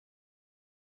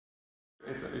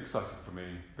It's exciting for me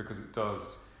because it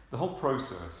does. The whole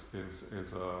process is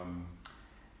there's a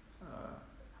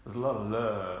lot of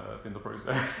love in the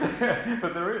process,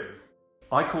 but there is.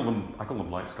 I call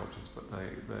them light sculptures, but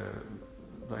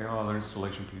they're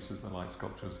installation pieces. They're light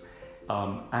sculptures,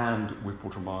 and with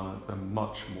Porta Romana, they're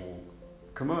much more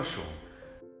commercial.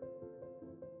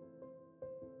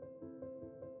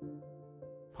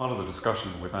 Part of the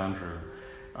discussion with Andrew,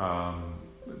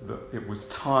 that it was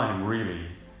time really,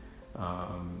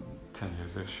 10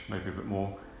 years-ish, maybe a bit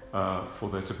more, for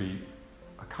there to be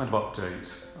a kind of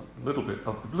update, a little bit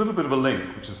of a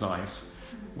link, which is nice,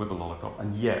 with the lollipop,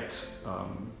 and yet,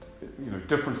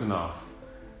 different enough,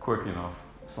 quirky enough,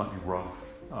 slightly rough,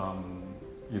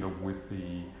 with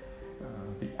the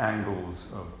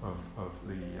angles of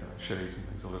the shades and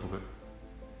things a little bit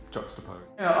juxtaposed.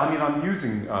 Yeah, I mean, I'm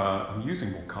using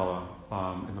more colour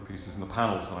in the pieces, in the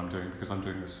panels that I'm doing, because I'm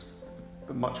doing this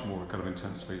much more kind of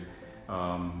intensely,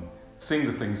 seeing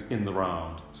the things in the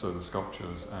round, so the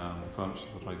sculptures and the furniture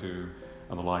that I do,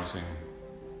 and the lighting,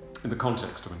 in the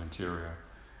context of an interior.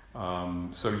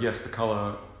 So yes, the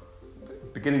colour,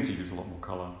 beginning to use a lot more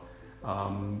colour.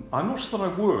 I'm not sure that I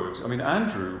would. I mean,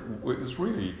 Andrew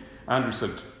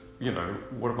said,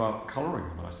 what about colouring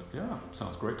them? And I said, yeah,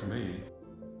 sounds great to me.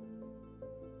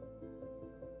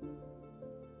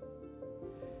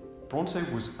 Bronte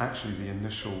was actually the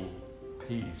initial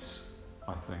piece,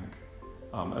 I think,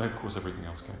 and of course everything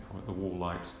else came from it. The wall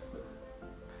light.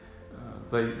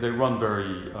 They run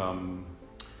very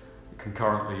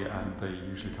concurrently, and they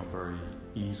usually come very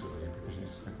easily, because you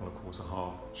just think, well, of course, a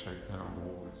heart shape there on the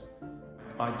walls.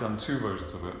 I've done two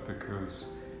versions of it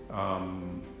because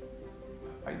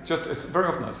it's very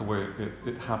often that's the way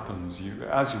it happens.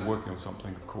 As you're working on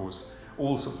something, of course,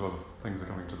 all sorts of other things are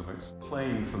coming to the mix.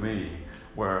 Playing for me,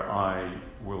 where I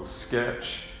will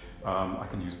sketch, I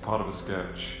can use part of a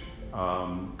sketch.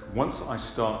 Once I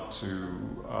start to,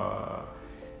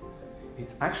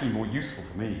 it's actually more useful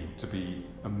for me to be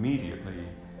immediately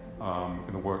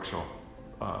in the workshop,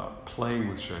 playing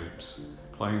with shapes,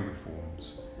 playing with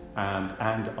forms,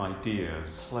 and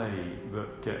ideas. Play that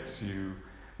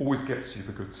always gets you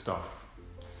the good stuff.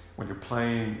 When you're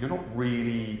playing, you're not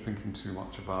really thinking too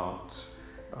much about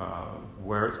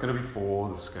where it's going to be for,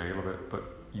 the scale of it, but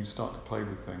you start to play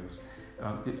with things.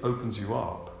 It opens you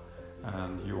up,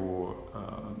 and your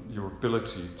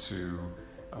ability to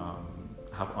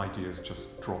have ideas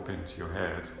just drop into your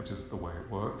head, which is the way it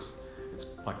works. It's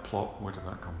like plot, where did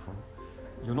that come from?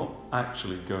 You're not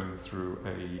actually going through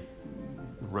a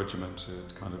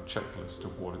regimented kind of checklist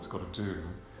of what it's got to do.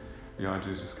 The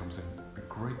idea just comes in, it'd be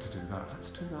great to do that, let's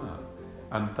do that.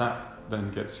 And that then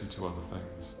gets you to other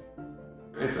things.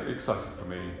 It's exciting for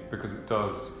me because it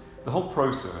does, the whole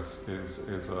process is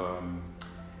there's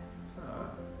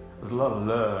a lot of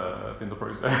love in the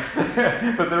process,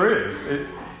 but there is.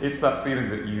 It's that feeling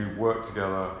that you work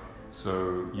together,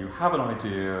 so you have an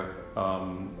idea,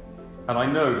 and I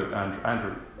know that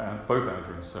both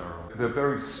Andrew and Sarah, they're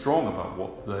very strong about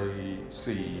what they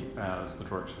see as the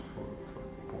direction for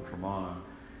Porta Romana,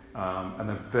 and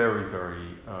they're very,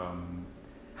 very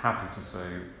happy to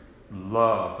say,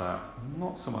 love that,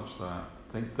 not so much that.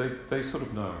 They sort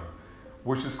of know,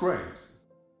 which is great.